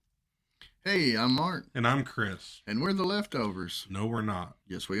Hey, I'm Mark, And I'm Chris. and we're the Leftovers. No, we're not.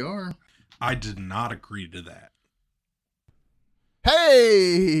 Yes, we are. I did not agree to that.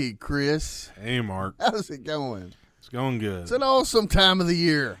 Hey, Chris. Hey, Mark. How's it going? It's going good. It's an awesome time of the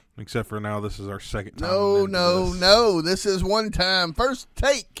year. Except for now, this is our second time. No. This is one time. First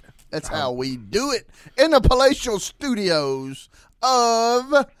take. That's how we do it in the palatial studios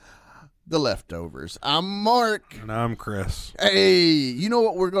of The Leftovers. I'm Mark. And I'm Chris. Hey, you know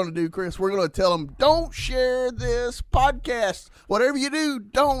what we're going to do, Chris? We're going to tell them, don't share this podcast. Whatever you do,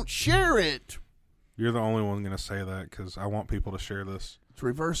 don't share it. You're the only one going to say that because I want people to share this. It's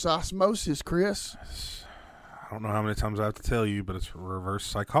reverse osmosis, Chris. I don't know how many times I have to tell you, but it's reverse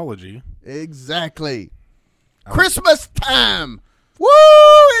psychology. Exactly. Christmas time. Woo!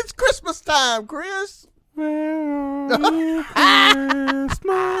 It's Christmas time, Chris. Where are you,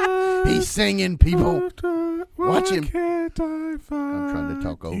 Christmas? He's singing, people. Watch him. I'm trying to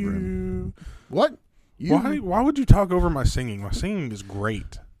talk over him. What? Why would you talk over my singing? My singing is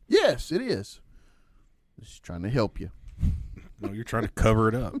great. Yes, it is. Just trying to help you. No, you're trying to cover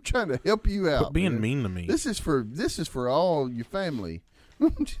it up. I'm trying to help you out. Quit being man. mean to me. This is for all your family.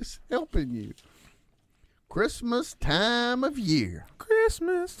 I'm just helping you. Christmas time of year.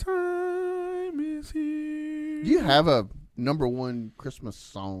 Christmas time is here. Do you have a number one Christmas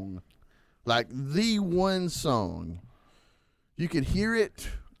song? Like the one song. You could hear it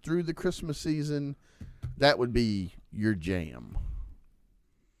through the Christmas season. That would be your jam.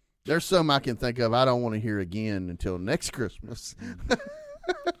 There's some I can think of I don't want to hear again until next Christmas.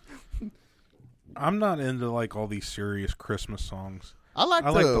 I'm not into like all these serious Christmas songs. I like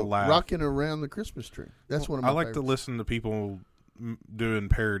to laugh. Rocking Around the Christmas Tree. That's one of my I like to favorites. listen to people doing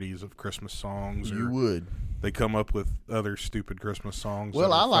parodies of Christmas songs. You or would. They come up with other stupid Christmas songs. Well,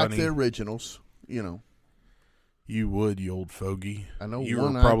 that I are like funny. the originals, you know. You would, you old fogey. I know you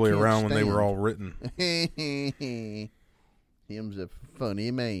one were I probably can't around when they stand. were all written. Him's a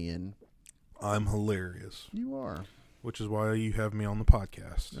funny man. I'm hilarious, You are. which is why you have me on the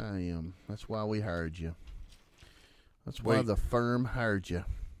podcast. I am. That's why we hired you. That's why Wait. the firm hired you.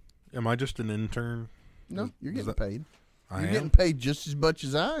 Am I just an intern? No, you're Is getting paid. I You're am. getting paid just as much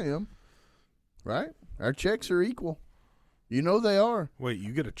as I am. Right? Our checks are equal. You know they are. Wait,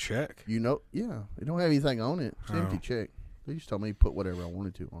 you get a check? You know, yeah. They don't have anything on it. It's an empty Oh. check. They just told me to put whatever I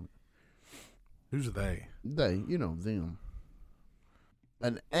wanted to on it. Who's they? They, them.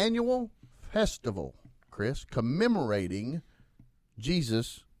 An annual festival, Chris, commemorating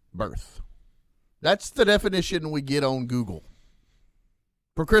Jesus' birth. That's the definition we get on Google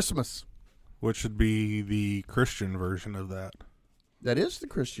for Christmas. What should be the Christian version of that? That is the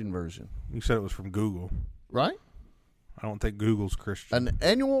Christian version, You said it was from Google. right? I don't think Google's Christian. An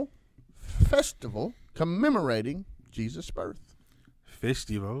annual festival commemorating Jesus' birth.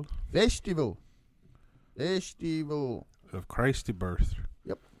 Festival Festival of Christ's birth.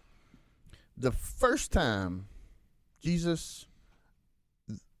 The first time Jesus'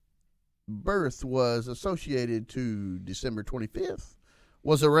 birth was associated to December 25th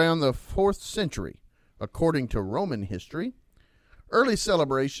was around the 4th century, according to Roman history. Early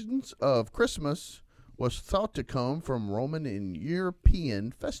celebrations of Christmas was thought to come from Roman and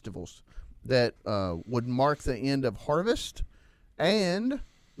European festivals that would mark the end of harvest and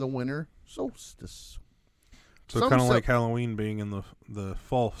the winter solstice. So Some kind of ce- like Halloween being in the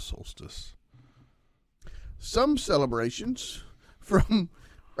fall solstice. Some celebrations from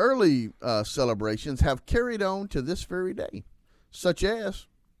early celebrations have carried on to this very day, such as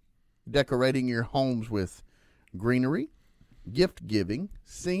decorating your homes with greenery, gift giving,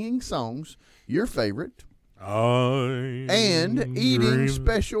 singing songs, your favorite, and eating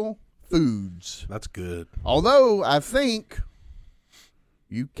special foods. That's good. Although I think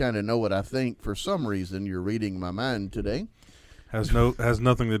you kind of know what I think for some reason. You're reading my mind today. Has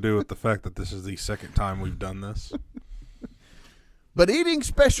nothing to do with the fact that this is the second time we've done this. But eating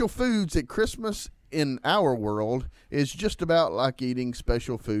special foods at Christmas in our world is just about like eating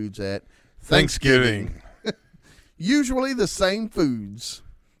special foods at Thanksgiving. Usually the same foods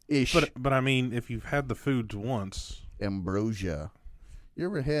ish. But I mean, if you've had the foods once, Ambrosia. You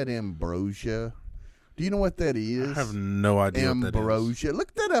ever had ambrosia? Do you know what that is? I have no idea what that is. Ambrosia.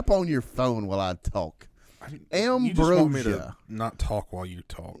 Look that up on your phone while I talk. You just want me to Ambrosia. not talk while you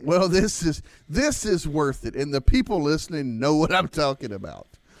talk. Well, this is worth it, and the people listening know what I'm talking about.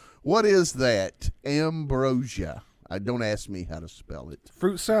 What is that? Ambrosia. Don't ask me how to spell it.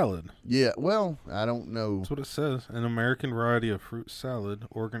 Fruit salad. Yeah, well, I don't know. That's what it says. An American variety of fruit salad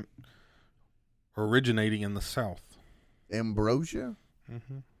originating in the South. Ambrosia?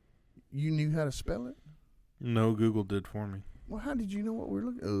 Mm-hmm. You knew how to spell it? No, Google did for me. Well, how did you know what we're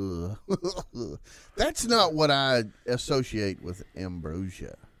looking? That's not what I associate with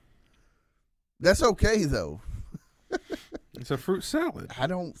ambrosia. That's okay though. It's a fruit salad. I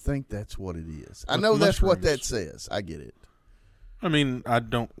don't think that's what it is. I With know that's what that mushrooms. says. I get it. I mean, I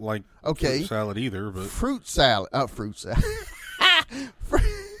don't like fruit salad either, but Fruit salad. Fruit salad.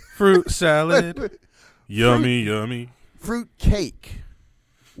 fruit salad, yummy, yummy. Fruit cake.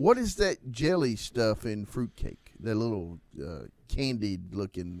 What is that jelly stuff in fruit cake? The little candied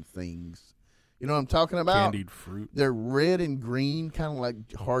looking things. You know what I'm talking about? Candied fruit. They're red and green, kind of like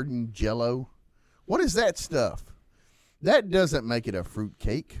hardened Jello. What is that stuff? That doesn't make it a fruit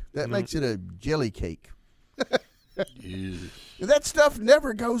cake. That makes it a jelly cake. Yeah. That stuff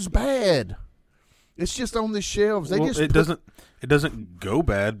never goes bad. It's just on the shelves. It doesn't go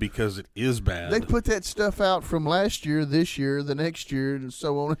bad because it is bad. They put that stuff out from last year, this year, the next year, and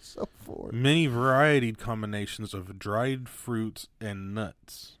so on and so forth. Many varied combinations of dried fruits and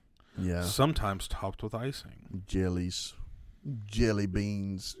nuts. Yeah. Sometimes topped with icing. Jellies, jelly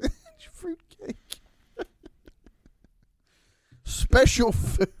beans, fruit cake, special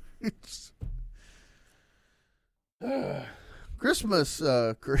foods. Christmas,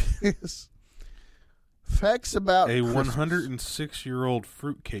 Chris. Facts about A Christmas 106-year-old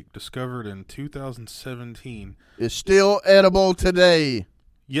fruitcake discovered in 2017. is still edible today.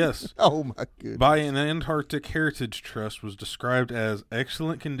 Yes. Oh my goodness! By an Antarctic Heritage Trust was described as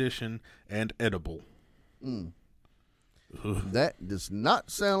excellent condition and edible. Ugh. That does not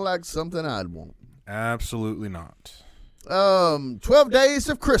sound like something I'd want. Absolutely not. 12 days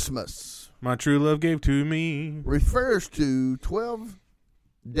of Christmas My true love gave to me. refers to 12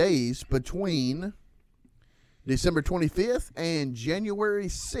 days between December 25th and January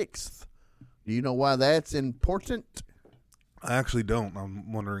 6th. Do you know why that's important? I actually don't.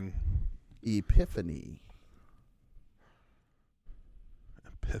 I'm wondering. Epiphany.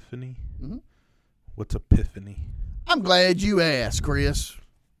 Epiphany? Mm-hmm. What's epiphany? I'm glad you asked, Chris.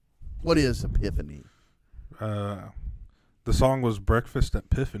 What is Epiphany? The song was Breakfast at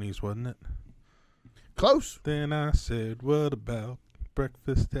Epiphany's, wasn't it? Close. Then I said, what about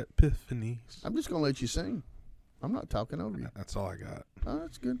breakfast at Epiphany's? I'm just going to let you sing. I'm not talking over you. That's all I got. Oh,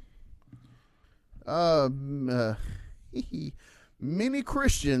 that's good. Many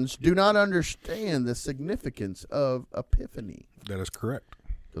Christians do not understand the significance of Epiphany That is correct.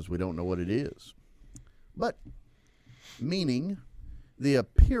 because we don't know what it is. But meaning the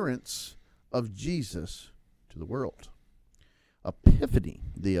appearance of Jesus to the world. Epiphany,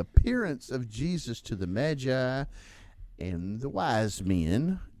 the appearance of Jesus to the Magi and the wise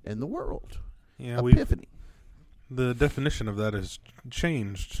men and the world. Yeah, Epiphany. the definition of that has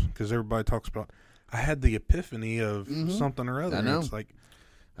changed because everybody talks about, I had the epiphany of something or other. I know. It's like,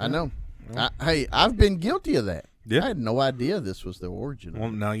 I know. well, Hey, I've been guilty of that. Yeah. I had no idea this was the origin. well,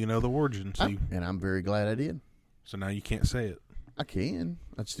 now you know the origin, so, And I'm very glad I did. so now you can't say it. I can.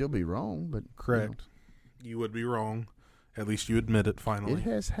 I'd still be wrong, but Correct. You would be wrong. At least you admit it finally. It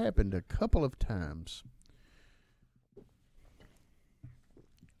has happened a couple of times.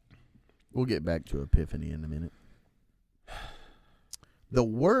 We'll get back to Epiphany in a minute. The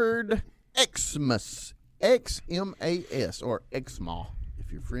word Xmas, X-M-A-S, or Xmas,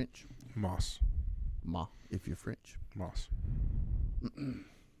 if you're French. Moss. Ma, if you're French. Moss.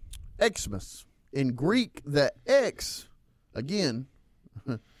 Xmas. In Greek, the X, again,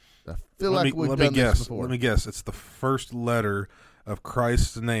 I feel like we've done this before. Let me guess. It's the first letter of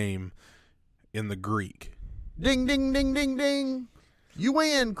Christ's name in the Greek. Ding, ding, ding, ding, ding. You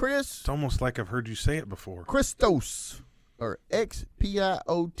win, Chris. It's almost like I've heard you say it before. Christos, or X-P-I-O-T-O-C,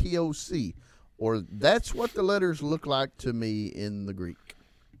 or that's what the letters look like to me in the Greek.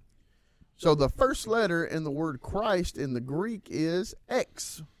 So the first letter in the word Christ in the Greek is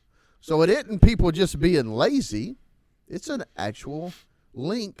X. So it isn't people just being lazy. It's an actual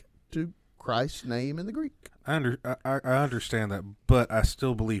link to Christ's name in the Greek. I understand that, but I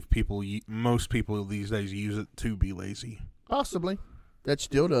still believe most people these days use it to be lazy. Possibly. That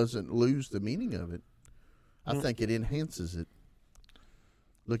still doesn't lose the meaning of it. I think it enhances it.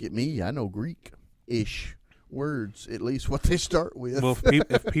 Look at me. I know Greek-ish words, at least what they start with. Well,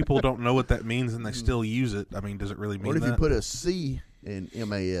 if people don't know what that means and they still use it, I mean, does it really mean What if that? you put a C in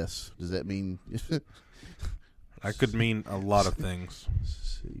M-A-S? Does that mean... That could mean a lot of things.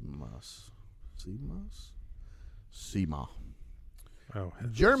 Sema. Oh,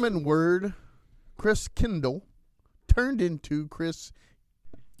 heavens. German word Chris Kindle turned into Chris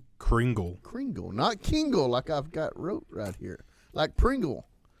Kringle. Kringle. Not Kingle like I've got wrote right here. Like Pringle.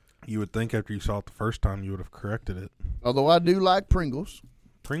 You would think after you saw it the first time you would have corrected it. Although I do like Pringles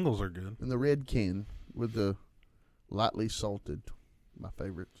Pringles are good. in the red can with the lightly salted. My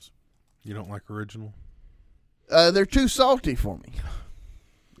favorites. You don't like original? They're too salty for me.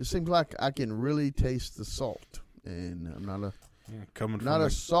 It seems like I can really taste the salt, and I'm not a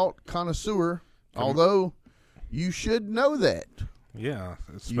salt connoisseur. Although you should know that. Yeah,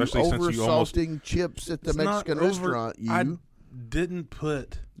 especially since you almost over-salting chips at the Mexican restaurant. I didn't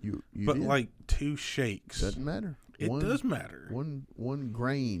put, you but did. like 2 shakes. Doesn't matter. It does matter. One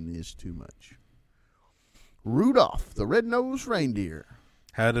grain is too much. Rudolph, the red-nosed reindeer,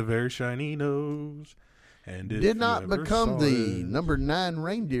 had a very shiny nose, and did not become the number 9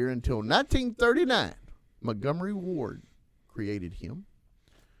 reindeer until 1939. Montgomery Ward created him.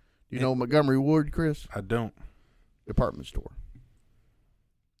 You know Montgomery Ward, Chris? I don't. Department store.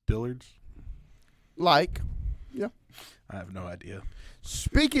 Dillard's? Yeah. I have no idea.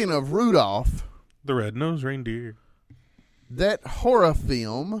 Speaking of Rudolph, The Red-Nosed Reindeer. that horror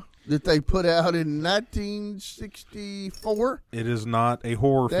film that they put out in 1964. It is not a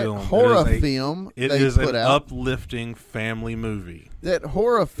horror film. It is an uplifting family movie. That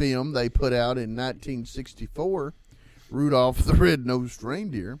horror film they put out in 1964, Rudolph the Red-Nosed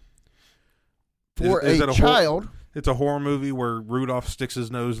Reindeer, for Is it a child. It's a horror movie where Rudolph sticks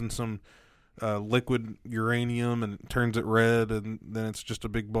his nose in some liquid uranium and turns it red, and then it's just a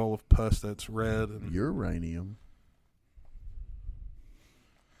big ball of pus that's red. And Uranium.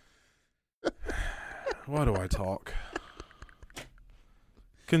 why do I talk?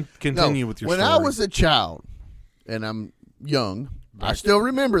 Continue with your when story. I was a child, and I'm young, I still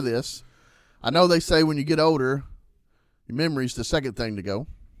remember this. I know they say when you get older, your memory's the second thing to go.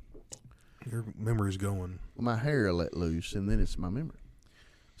 Your memory's going. My hair let loose, and then it's my memory.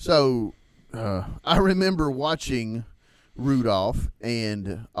 So I remember watching Rudolph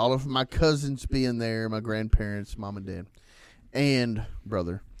and all of my cousins being there, my grandparents, mom and dad, and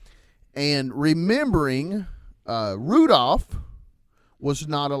brother, and remembering Rudolph was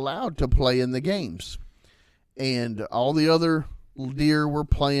not allowed to play in the games, and all the other deer were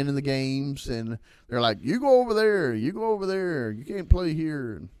playing in the games, and they're like, "You go over there, you go over there, you can't play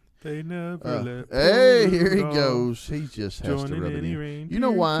here." They never let. Hey, here he Rudolph goes. He just has to rub it in. You know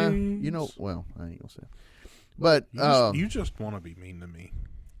why? Well, I ain't gonna say. But you just want to be mean to me.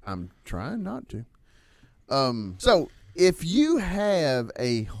 I'm trying not to. So if you have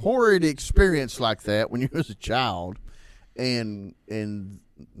a horrid experience like that when you was a child, and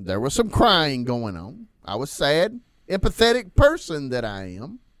there was some crying going on, I was sad, empathetic person that I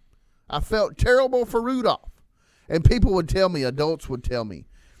am. I felt terrible for Rudolph, and people would tell me, adults would tell me,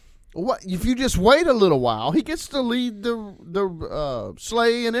 "What if you just wait a little while? He gets to lead the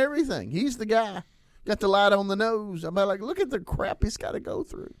sleigh and everything. He's the guy. Got the light on the nose." I'm like, look at the crap he's got to go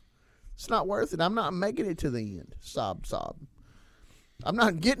through. It's not worth it. I'm not making it to the end. Sob, sob. I'm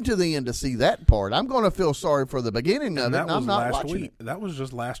not getting to the end to see that part. I'm going to feel sorry for the beginning of it, and I'm not watching it. That was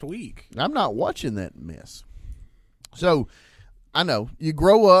just last week. I'm not watching that mess. So I know you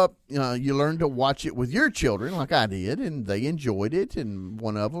grow up, you learn to watch it with your children like I did, and they enjoyed it, and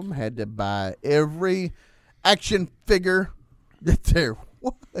one of them had to buy every action figure that there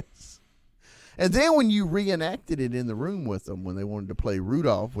was. And then when you reenacted it in the room with them, when they wanted to play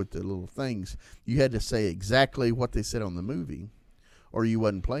Rudolph with the little things, you had to say exactly what they said on the movie, or you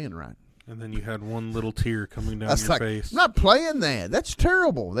wasn't playing right. And then you had one little tear coming down your face. I'm not playing that. That's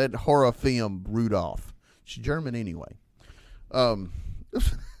terrible, that horror film Rudolph. It's German anyway. You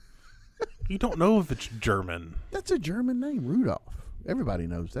don't know if it's German. That's a German name, Rudolph. Everybody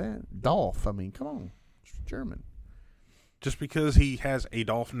knows that. Dolph, I mean, come on. It's German. Just because he has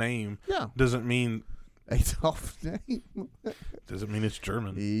Adolf name doesn't mean Adolf name. Doesn't mean it's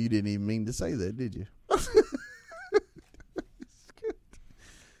German. You didn't even mean to say that, did you?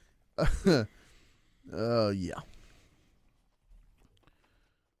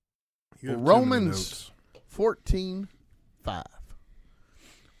 Yeah. Romans 14:5.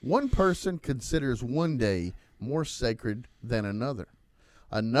 One person considers one day more sacred than another.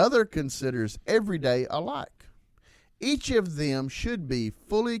 Another considers every day alike. Each of them should be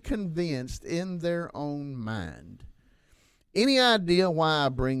fully convinced in their own mind. Any idea why I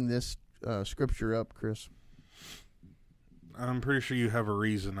bring this scripture up, Chris? I'm pretty sure you have a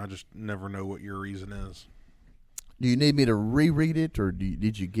reason. I just never know what your reason is. Do you need me to reread it, or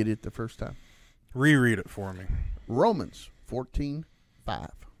did you get it the first time? Reread it for me. Romans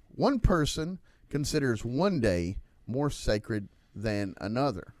 14:5. One person considers one day more sacred than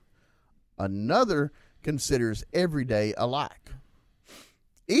another. Another considers every day alike.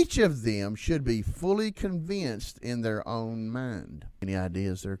 Each of them should be fully convinced in their own mind. Any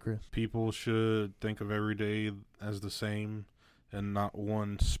ideas there, Chris? People should think of every day as the same and not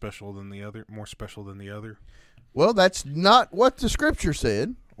one special than the other, more special than the other. Well, that's not what the scripture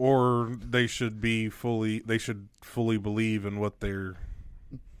said. Or they should fully believe in what they're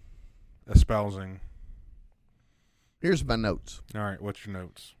espousing. Here's my notes. All right, what's your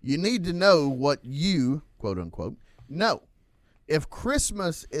notes? You need to know what you, quote unquote, know. If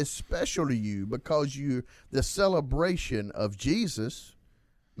Christmas is special to you because the celebration of Jesus,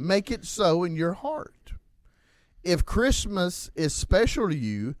 make it so in your heart. If Christmas is special to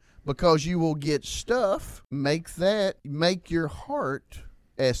you because you will get stuff, make your heart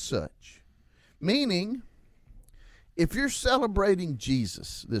as such. Meaning, if you're celebrating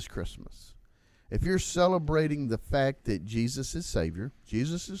Jesus this Christmas, if you're celebrating the fact that Jesus is Savior,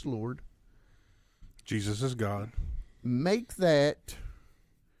 Jesus is Lord, Jesus is God, make that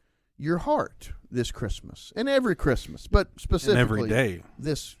your heart this Christmas and every Christmas, but specifically and every day.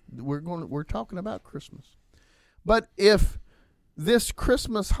 We're talking about Christmas. But if this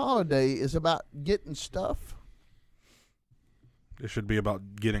Christmas holiday is about getting stuff, it should be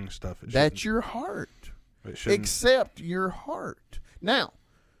about getting stuff. That's your heart. It shouldn't. Accept your heart. Now,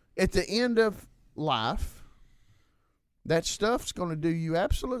 at the end of life, that stuff's going to do you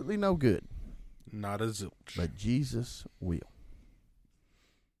absolutely no good. Not a zilch. But Jesus will.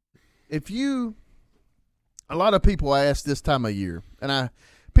 A lot of people ask this time of year, and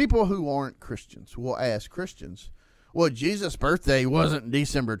people who aren't Christians will ask Christians, well, Jesus' birthday wasn't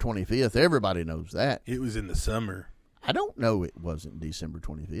December 25th. Everybody knows that. It was in the summer. I don't know it wasn't December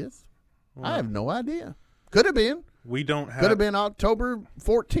 25th. Well, I have no idea. Could have been. We don't have. Could have been October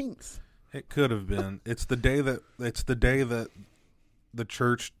 14th. It could have been. It's the day that the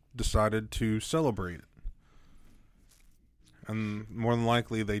church decided to celebrate it. And more than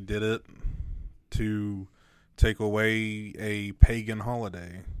likely they did it to take away a pagan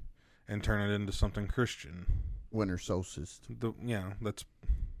holiday and turn it into something Christian. Winter solstice. That's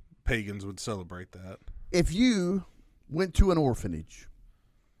pagans would celebrate that. If you went to an orphanage,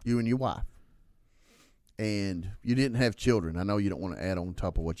 you and your wife, and you didn't have children, I know you don't want to add on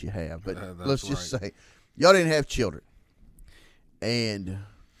top of what you have, but let's just say y'all didn't have children, and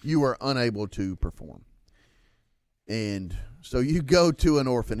you were unable to perform. And so you go to an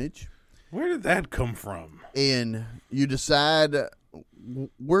orphanage. Where did that come from? And you decide,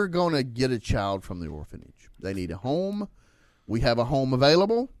 we're going to get a child from the orphanage. They need a home. We have a home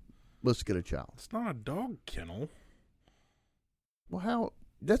available. Let's get a child. It's not a dog kennel. Well,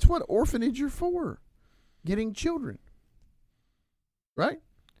 that's what orphanage are for. Getting children. Right?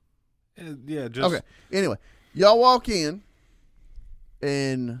 Yeah, just... Okay. Anyway, y'all walk in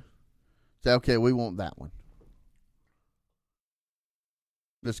and say, okay, we want that one.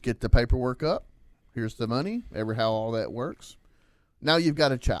 Let's get the paperwork up. Here's the money. How all that works. Now you've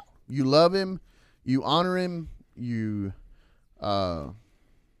got a child. You love him. You honor him. You give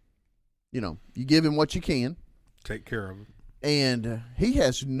him what you can. Take care of him. And he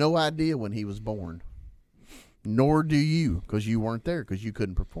has no idea when he was born. Nor do you, because you weren't there, because you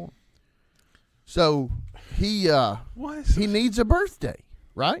couldn't perform. So he needs a birthday,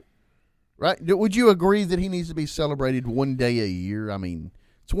 right? Right? Would you agree that he needs to be celebrated one day a year? I mean,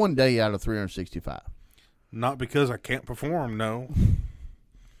 it's one day out of 365. Not because I can't perform, no.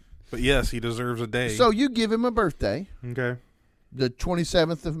 But yes, he deserves a day. So you give him a birthday. Okay. The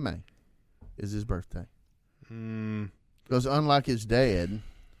 27th of May is his birthday. Because unlike his dad,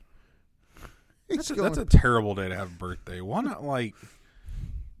 that's a terrible day to have a birthday. Why not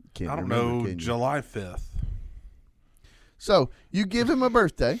July 5th? So you give him a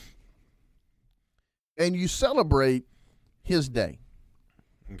birthday and you celebrate his day.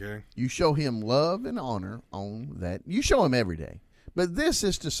 Okay. You show him love and honor on that. You show him every day. But this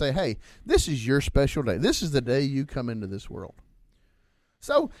is to say, hey, this is your special day. This is the day you come into this world.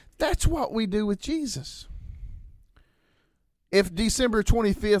 So that's what we do with Jesus. If December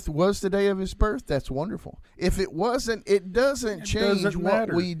 25th was the day of his birth, that's wonderful. If it wasn't, it doesn't change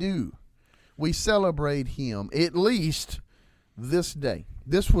what we do. We celebrate him at least this day.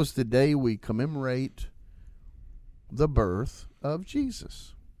 This was the day we commemorate the birth of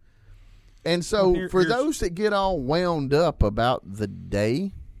Jesus. And so for those that get all wound up about the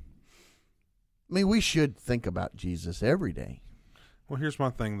day, I mean, we should think about Jesus every day. Well, here's my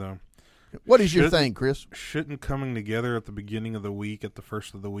thing, though. What is your thing, Chris? Shouldn't coming together at the beginning of the week, at the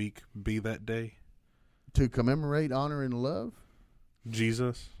first of the week, be that day? To commemorate, honor, and love?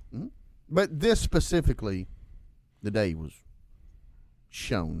 Jesus. Mm-hmm. But this specifically, the day was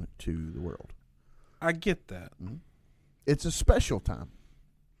shown to the world. I get that. Mm-hmm. It's a special time.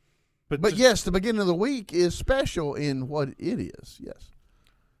 But yes, yes, the beginning of the week is special in what it is, yes.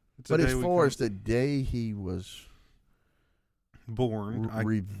 But as far as the day he was born.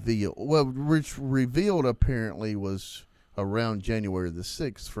 revealed. Well, which revealed apparently was around January the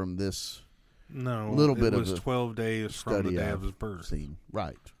 6th from this No, little bit it of was a 12 days from the study day I've of his birth. seen.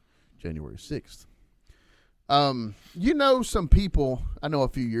 Right, January 6th. Some people, I know a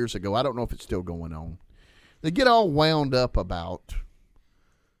few years ago, I don't know if it's still going on, they get all wound up about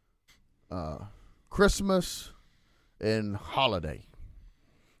Christmas and holiday.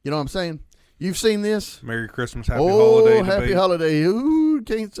 You know what I'm saying? You've seen this? Merry Christmas, Happy Holiday Happy debate. Holiday. Ooh,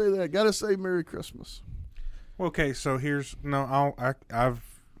 can't say that. Got to say Merry Christmas. Okay, so I've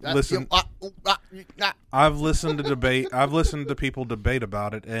listened. I've listened to debate. I've listened to people debate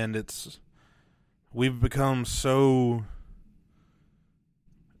about it, and we've become so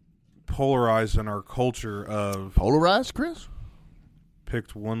polarized in our culture of Polarized, Chris?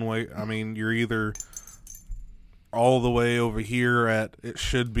 picked one way. I mean, you're either all the way over here at it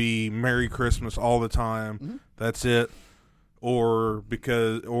should be Merry Christmas all the time. Mm-hmm. That's it. Or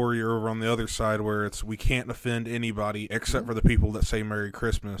you're over on the other side where it's we can't offend anybody except for the people that say Merry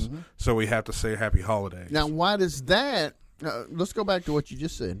Christmas, so we have to say Happy Holidays. Now, why does that? Let's go back to what you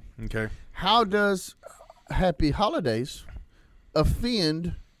just said. Okay. How does Happy Holidays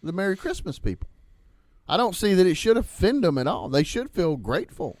offend the Merry Christmas people? I don't see that it should offend them at all. They should feel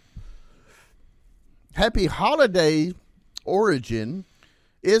grateful. Happy Holiday origin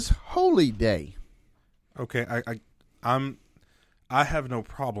is Holy Day. Okay, I have no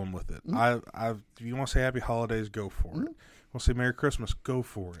problem with it. If you want to say Happy Holidays, go for it. Want to say Merry Christmas, go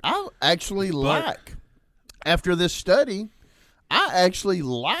for it. I actually after this study, I actually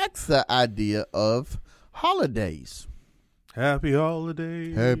like the idea of holidays. Happy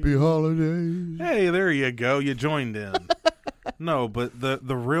Holidays. Happy Holidays. Hey, there you go. You joined in. No, but the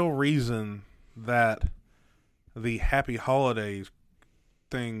real reason that the Happy Holidays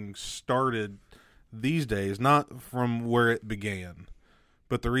thing started these days, not from where it began,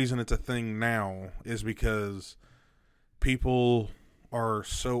 but the reason it's a thing now is because people are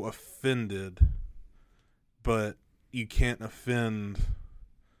so offended, but you can't offend.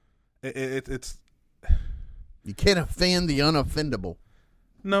 It's You can't offend the unoffendable.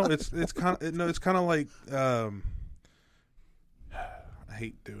 no, it's kind of like I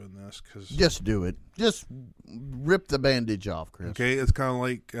hate doing this because Just do it. Just rip the bandage off, Chris. okay, it's kind of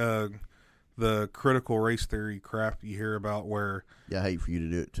like the critical race theory crap you hear about where Yeah, I hate for you to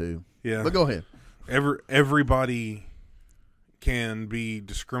do it too. yeah, But go ahead. everybody can be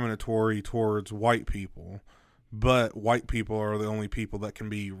discriminatory towards white people, but white people are the only people that can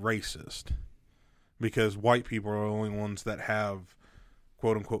be racist because white people are the only ones that have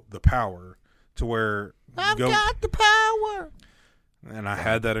quote unquote the power to where I've got the power. and I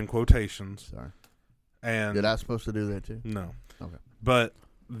had that in quotations. Sorry. And Did I supposed to do that too? no. Okay. But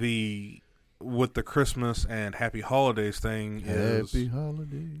with the Christmas and Happy Holidays thing is Happy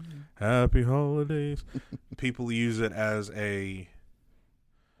Holidays. Happy Holidays. People use it as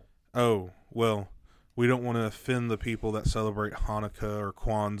we don't want to offend the people that celebrate Hanukkah or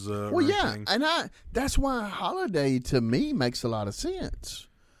Kwanzaa. Well, or yeah, anything. and that's why holiday to me makes a lot of sense.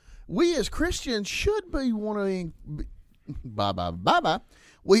 We as Christians should be wanting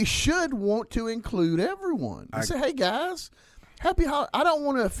we should want to include everyone. I say, hey guys, happy holiday. I don't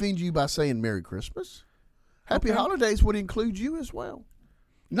want to offend you by saying Merry Christmas. Happy Okay. Holidays would include you as well.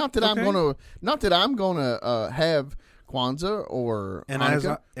 Not that Okay. I'm gonna have Kwanzaa or And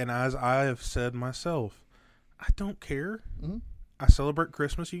Hanukkah. as I have said myself, I don't care. Mm-hmm. I celebrate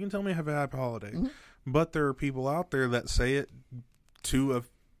Christmas. You can tell me I have a happy holiday. Mm-hmm. But there are people out there that say it to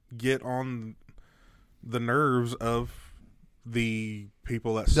get on the nerves of the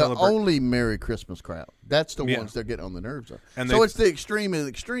people that the celebrate. only Merry Christmas crowd. That's the Yeah. ones that get on the nerves of. And So they- it's the extreme of the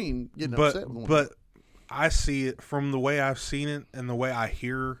extreme getting upset with one. But I see it from the way I've seen it and the way I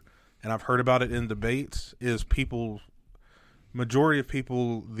hear and I've heard about it in debates is majority of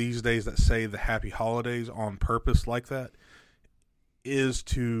people these days that say the happy holidays on purpose like that is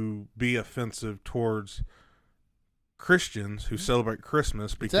to be offensive towards Christians who celebrate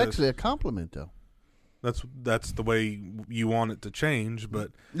Christmas It's because actually a compliment, though. that's the way you want it to change,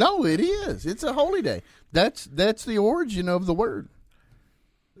 but No, it is. It's a holy day. That's the origin of the word.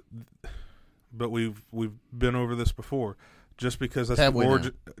 we've been over this before. Just because that's Have the we now?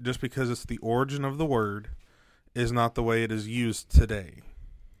 origin, just because it's the origin of the word, is not the way it is used today.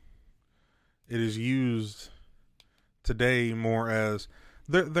 It is used today more as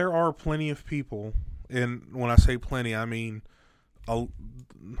there are plenty of people, and when I say plenty, I mean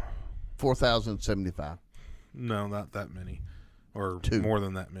 4,075. no, not that many, or Two. more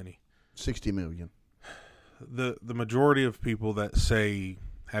than that many. 60 million. The majority of people that say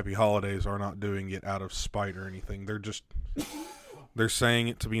Happy Holidays are not doing it out of spite or anything. They're just They're saying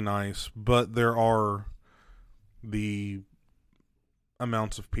it to be nice, but there are the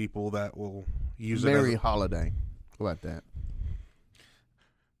amounts of people that will use Merry it as holiday. How about that?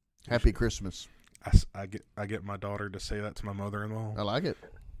 Happy Christmas. I get my daughter to say that to my mother-in-law. I like it.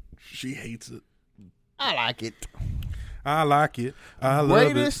 She hates it. I like it. I like it. I love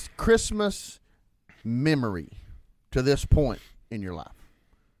Greatest Christmas memory to this point in your life.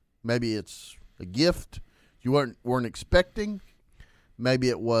 Maybe it's a gift you weren't expecting. Maybe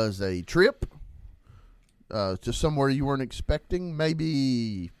it was a trip to somewhere you weren't expecting.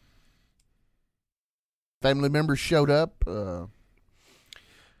 Maybe family members showed up.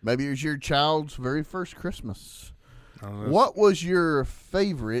 Maybe it was your child's very first Christmas. What was your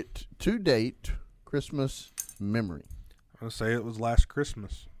favorite to date Christmas memory? I'm going to say it was last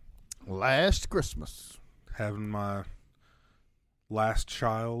Christmas. Last Christmas. Having my last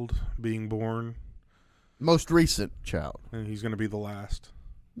child being born. Most recent child. And he's going to be the last.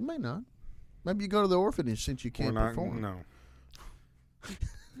 May not. Maybe you go to the orphanage since you can't perform. No.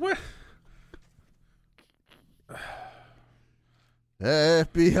 What?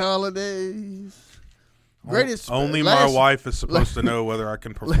 Happy holidays. Greatest. Only my wife is supposed to know whether I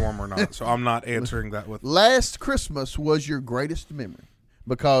can perform or not, so I'm not answering that with. Last Christmas was your greatest memory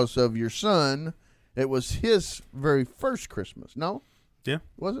because of your son. It was his very first Christmas. No? Yeah.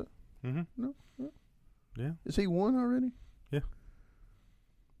 Was it? Mm-hmm. No? Yeah. Is he one already? Yeah.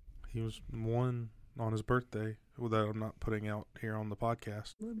 He was one on his birthday that I'm not putting out here on the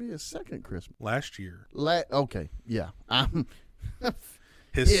podcast. That'd be his second Christmas. Last year. Okay. Yeah.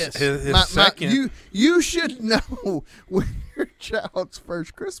 His second. You should know when your child's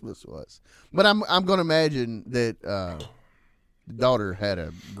first Christmas was. But I'm going to imagine that the daughter had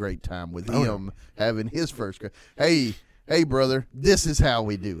a great time with him having his first Christmas. Hey, brother, this is how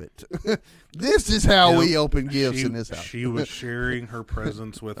we do it. This is how we open gifts in this house. She was sharing her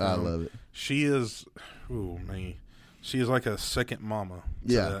presents with him. I love it. She is, she is like a second mama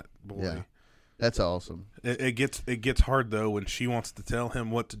to that boy. Yeah. That's awesome. It gets hard though when she wants to tell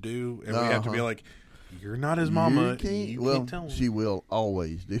him what to do, and we have to be like, "You're not his mama. You can't tell him." She will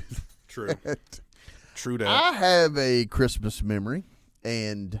always do that. True. True that. I have a Christmas memory,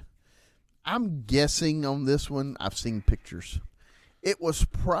 and I'm guessing on this one. I've seen pictures. It was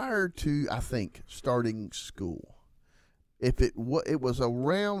prior to, I think, starting school. It was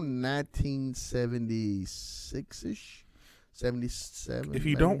around 1976-ish. 77. If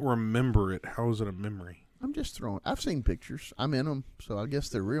you maybe. don't remember it, how is it a memory? I'm just throwing. I've seen pictures. I'm in them, so I guess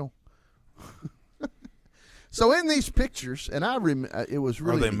they're real. So in these pictures, and it was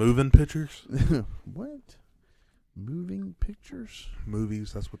really. Are they moving pictures? What? Moving pictures?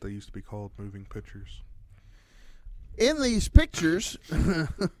 Movies. That's what they used to be called. Moving pictures. In these pictures,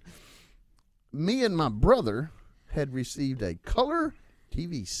 me and my brother had received a color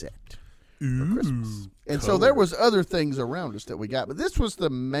TV set. For Christmas. And so there was other things around us that we got, but this was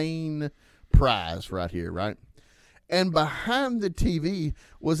the main prize right here, right? And behind the TV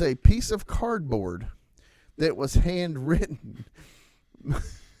was a piece of cardboard that was handwritten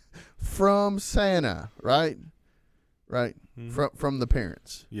from Santa, right? Right? Mm-hmm. From the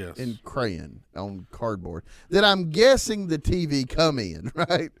parents. Yes. In crayon on cardboard. That I'm guessing the TV come in,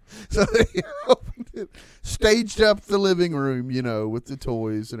 right? So they opened it, staged up the living room, with the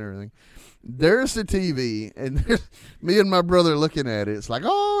toys and everything. There's the TV, and there's me and my brother looking at it. It's like,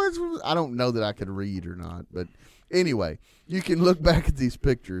 I don't know that I could read or not. But anyway, you can look back at these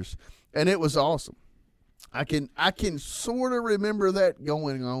pictures, and it was awesome. I can sort of remember that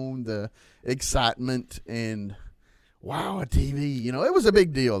going on, the excitement, and wow, a TV. It was a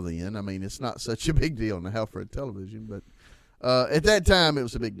big deal then. I mean, it's not such a big deal now for a television, but at that time, it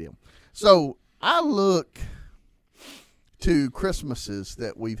was a big deal. So I look to Christmases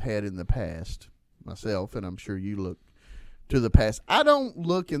that we've had in the past, myself, and I'm sure you look to the past. I don't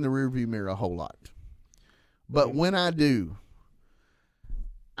look in the rearview mirror a whole lot, but when I do,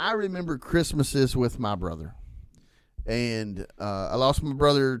 I remember Christmases with my brother, and I lost my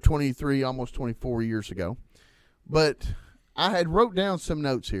brother 23, almost 24 years ago, but I had wrote down some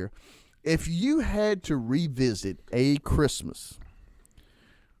notes here. If you had to revisit a Christmas,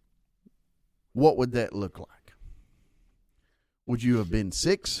 what would that look like? Would you have been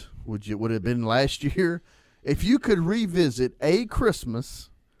 6? Would it have been last year? If you could revisit a Christmas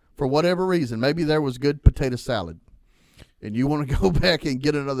for whatever reason, maybe there was good potato salad, and you want to go back and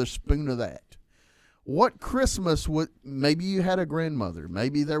get another spoon of that. What Christmas would, maybe you had a grandmother,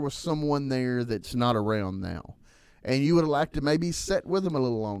 maybe there was someone there that's not around now, and you would have liked to maybe sit with them a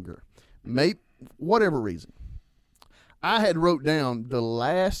little longer. Maybe, whatever reason. I had wrote down the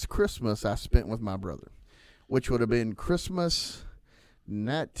last Christmas I spent with my brother, which would have been Christmas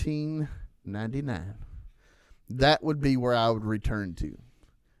 1999. That would be where I would return to.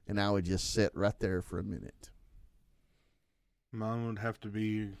 And I would just sit right there for a minute. Mine would have to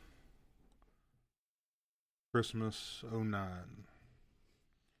be Christmas '09.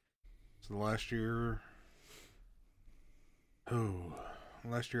 So last year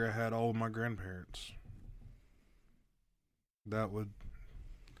I had all of my grandparents. That would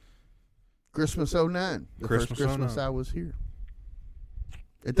Christmas '09. The first Christmas Christmas 09. I was here.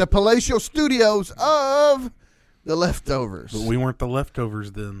 At the palatial studios of The Leftovers. But we weren't the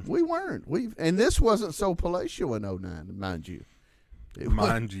leftovers then. We weren't. And this wasn't so palatial in '09, mind you.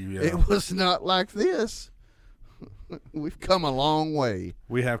 Mind you, yeah. It was not like this. We've come a long way.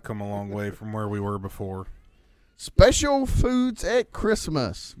 We have come a long way from where we were before. Special foods at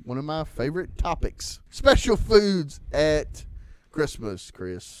Christmas. One of my favorite topics. Special foods at Christmas,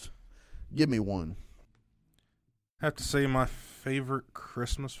 Chris. Give me one. I have to say my favorite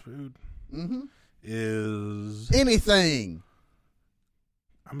Christmas food Mm-hmm. is... Anything.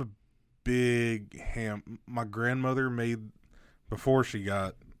 I'm a big ham. My grandmother made, before she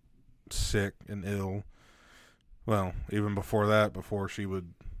got sick and ill, well, even before that, before she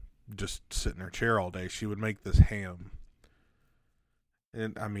would just sit in her chair all day, she would make this ham.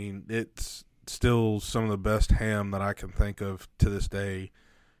 And, I mean, it's still some of the best ham that I can think of to this day.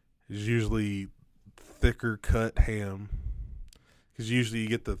 It's usually thicker cut ham. Because usually you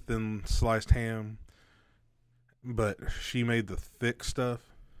get the thin sliced ham. But she made the thick stuff.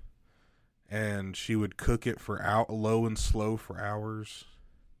 And she would cook it for low and slow for hours.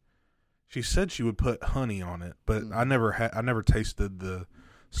 She said she would put honey on it, but I never tasted the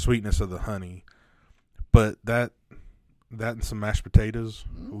sweetness of the honey. But that and some mashed potatoes.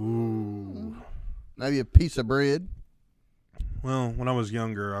 Ooh. Maybe a piece of bread. Well, when I was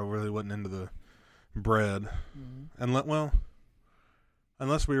younger, I really wasn't into the bread. And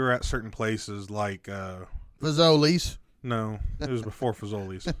unless we were at certain places like Fazoli's. no, it was before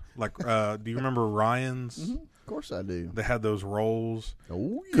Fazoli's. Like, do you remember Ryan's? Mm-hmm. Of course I do. They had those rolls.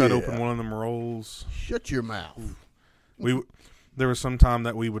 Oh, yeah. Cut open one of them rolls. Shut your mouth. There was some time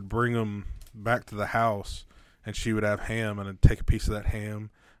that we would bring them back to the house, and she would have ham, and I'd take a piece of that ham,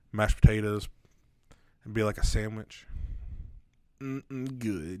 mashed potatoes, and be like a sandwich.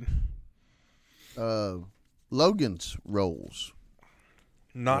 Good. Logan's rolls.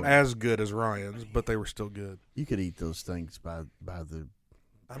 Not as good as Ryan's, but they were still good. You could eat those things by the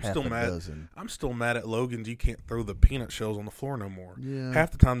I'm half still a mad. dozen. I'm still mad at Logan's. You can't throw the peanut shells on the floor no more. Yeah.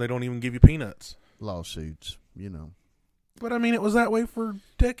 Half the time they don't even give you peanuts. Lawsuits, you know. But I mean, it was that way for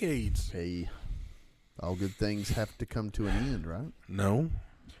decades. Hey, all good things have to come to an end, right? No.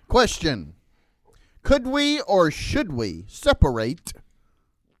 Question. Could we or should we separate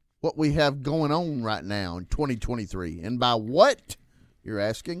what we have going on right now in 2023? And by what, you're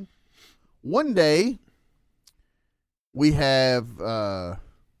asking? One day we have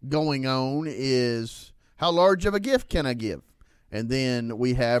going on is how large of a gift can I give? And then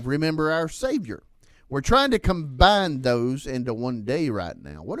we have remember our Savior. We're trying to combine those into one day right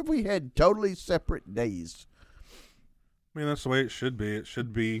now. What if we had totally separate days? I mean, that's the way it should be. It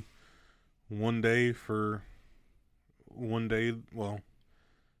should be one day for one day. Well,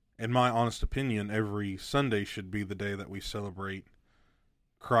 in my honest opinion, every Sunday should be the day that we celebrate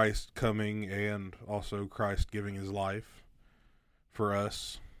Christ coming and also Christ giving his life for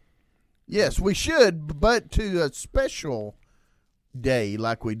us. Yes, we should, but to a special day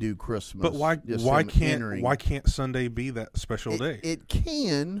like we do Christmas. But why can't Sunday be that special day? It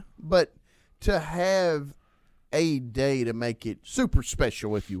can, but to have a day to make it super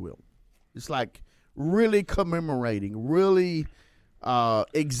special, if you will. It's like really commemorating, really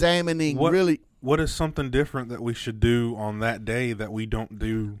examining, What is something different that we should do on that day that we don't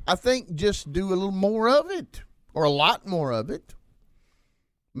do? I think just do a little more of it, or a lot more of it.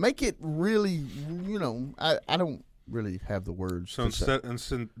 Make it really, I don't really have the words. So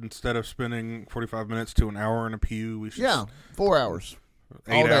instead of spending 45 minutes to an hour in a pew, we should 4 hours,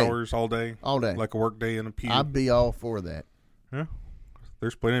 8 hours all day, like a work day in a pew. I'd be all for that. Yeah,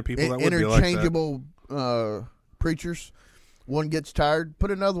 there's plenty of people that would be like that. Interchangeable preachers. One gets tired,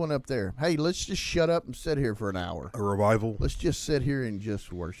 put another one up there. Hey, let's just shut up and sit here for an hour. A revival. Let's just sit here and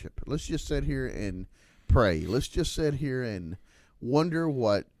just worship. Let's just sit here and pray. Let's just sit here and wonder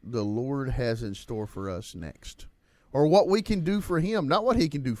what the Lord has in store for us next, or what we can do for him, not what he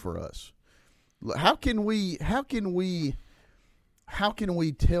can do for us. How can we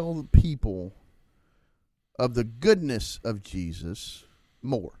tell people of the goodness of Jesus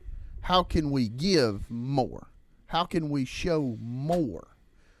more? How can we give more? How can we show more?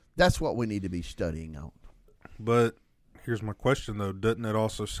 That's what we need to be studying on. But Here's my question, though. Doesn't it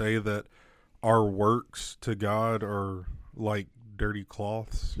also say that our works to God are like dirty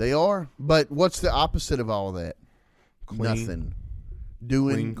cloths? They are. But what's the opposite of all that? Clean. Nothing.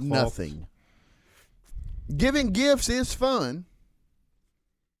 Doing Clean cloths. nothing. Giving gifts is fun,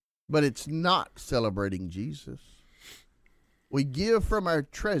 but it's not celebrating Jesus. We give from our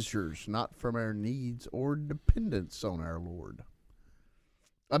treasures, not from our needs or dependence on our Lord.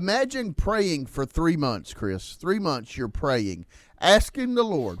 Imagine praying for 3 months, Chris. 3 months you're praying, asking the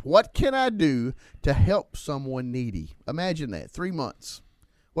Lord, what can I do to help someone needy? Imagine that, 3 months.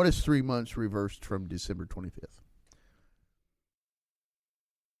 What is 3 months reversed from December 25th?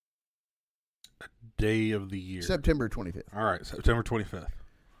 Day of the year. September 25th. All right, September 25th.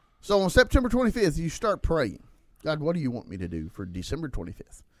 So on September 25th, you start praying. God, what do you want me to do for December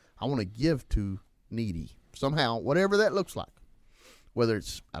 25th? I want to give to needy somehow, whatever that looks like. Whether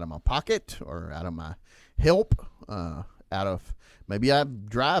it's out of my pocket or out of my help, out of maybe I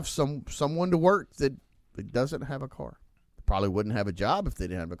drive someone to work that doesn't have a car. Probably wouldn't have a job if they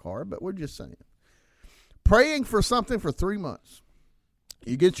didn't have a car, but we're just saying. Praying for something for 3 months.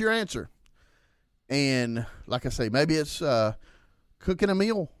 You get your answer. And like I say, maybe it's cooking a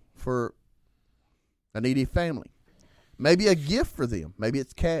meal for a needy family. Maybe a gift for them. Maybe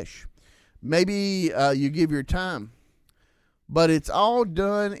it's cash. Maybe you give your time. But it's all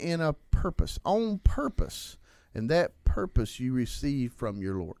done in a purpose, on purpose. And that purpose you receive from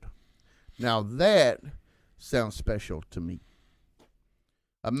your Lord. Now that sounds special to me.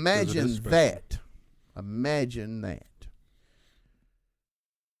 Imagine that. Imagine that.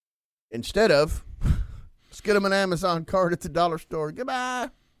 Instead of, let's get them an Amazon card at the dollar store. Goodbye.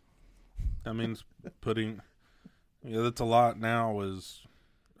 That means putting, that's a lot now is,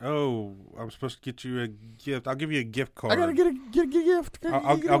 oh, I'm supposed to get you a gift. I'll give you a gift card. I gotta get a gift.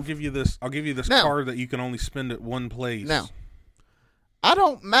 I'll give you this. I'll give you this now, card that you can only spend at one place. Now, I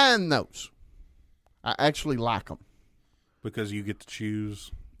don't mind those. I actually like them. Because you get to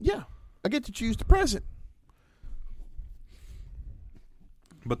choose. Yeah, I get to choose the present.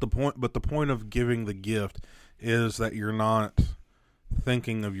 But the point of giving the gift is that you're not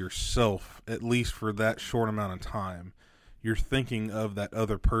thinking of yourself, at least for that short amount of time. You're thinking of that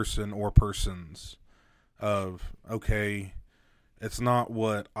other person or persons of, okay, it's not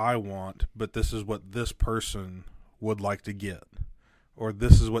what I want, but this is what this person would like to get. Or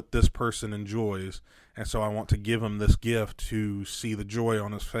this is what this person enjoys, and so I want to give him this gift to see the joy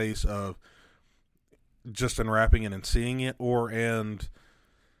on his face of just unwrapping it and seeing it, and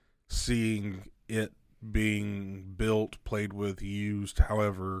seeing it being built, played with, used,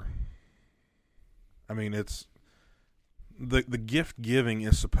 however. I mean, it's the gift giving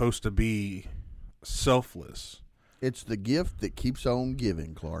is supposed to be selfless. It's the gift that keeps on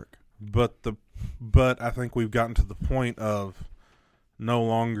giving, Clark. But I think we've gotten to the point of no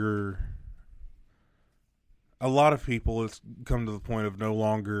longer. A lot of people, it's come to the point of no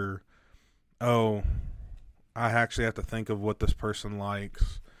longer, oh, I actually have to think of what this person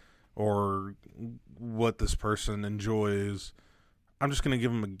likes or what this person enjoys. I'm just going to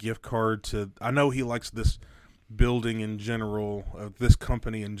give him a gift card to, I know he likes this building in general, this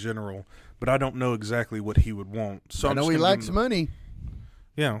company in general, but I don't know exactly what he would want. So I know he likes money.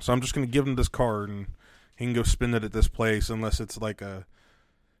 Yeah, so I'm just going to give him this card and he can go spend it at this place, unless it's like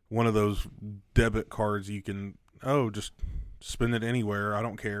one of those debit cards you can, just spend it anywhere. I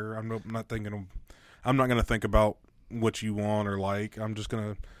don't care. I'm not going to think about what you want or like. I'm just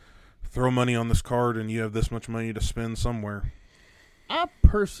going to throw money on this card and you have this much money to spend somewhere. I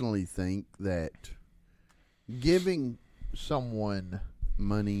personally think that giving someone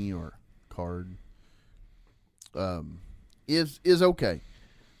money or card is okay.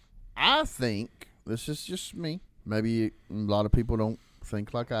 I think, this is just me, maybe a lot of people don't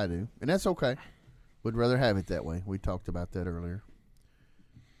think like I do, and that's okay. Would rather have it that way. We talked about that earlier.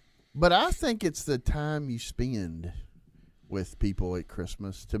 But I think it's the time you spend with people at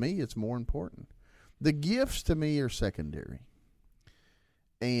Christmas. To me, it's more important. The gifts to me are secondary.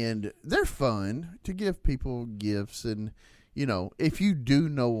 And they're fun to give people gifts. And, if you do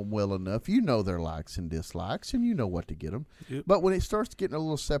know them well enough, you know their likes and dislikes, and you know what to get them. Yep. But when it starts getting a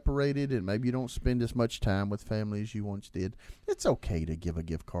little separated and maybe you don't spend as much time with family as you once did, it's okay to give a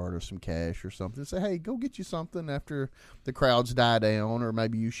gift card or some cash or something. Say, hey, go get you something after the crowds die down, or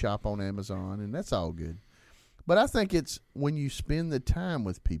maybe you shop on Amazon, and that's all good. But I think it's when you spend the time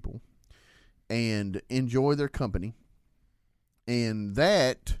with people and enjoy their company, and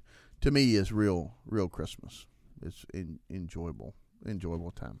that, to me, is real Christmas. It's enjoyable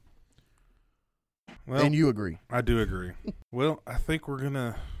time. Well, and you agree. I do agree. Well, I think we're going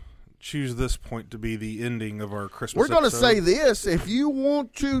to choose this point to be the ending of our Christmas We're going to episode. say this. If you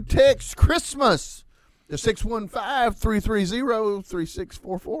want to text Christmas to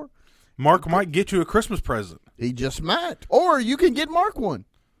 615-330-3644, Mark might get you a Christmas present. he just might. Or you can get Mark one.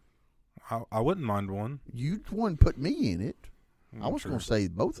 I wouldn't mind one. You one put me in it. I was Sure. going to say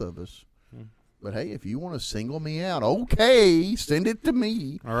both of us. But hey, if you want to single me out, okay, send it to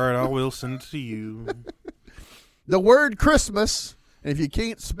me. All right, I will send it to you. The word Christmas, and if you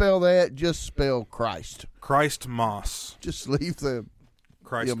can't spell that, just spell Christ. Christ Moss. Just leave the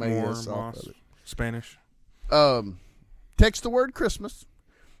Christ MAS More off Moss. of it. Spanish. Text the word Christmas.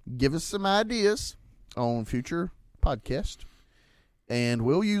 Give us some ideas on future podcast, and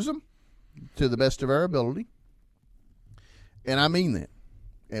we'll use them to the best of our ability. And I mean that.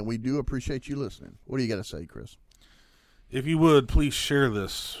 And we do appreciate you listening. What do you got to say, Chris? If you would, please share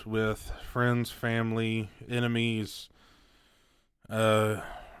this with friends, family, enemies,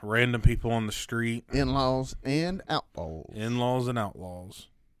 random people on the street, In-laws and outlaws. in-laws and outlaws.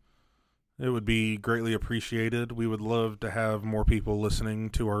 It would be greatly appreciated. We would love to have more people listening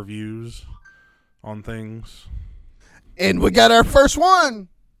to our views on things. And we got our first one.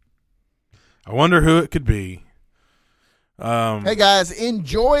 I wonder who it could be. Hey, guys,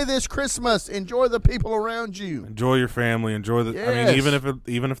 enjoy this Christmas. Enjoy the people around you. Enjoy your family. Enjoy the. I Yes. mean,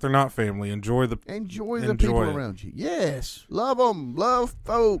 even if they're not family, enjoy the. Enjoy the Enjoy people it. around you. Yes. Love them. Love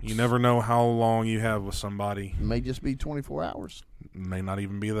folks. You never know how long you have with somebody. It may just be 24 hours. It may not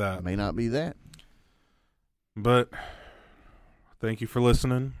even be that. It may not be that. But thank you for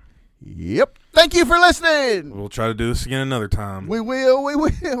listening. Yep. Thank you for listening. We'll try to do this again another time. We will. We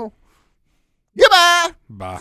will. Goodbye. Bye.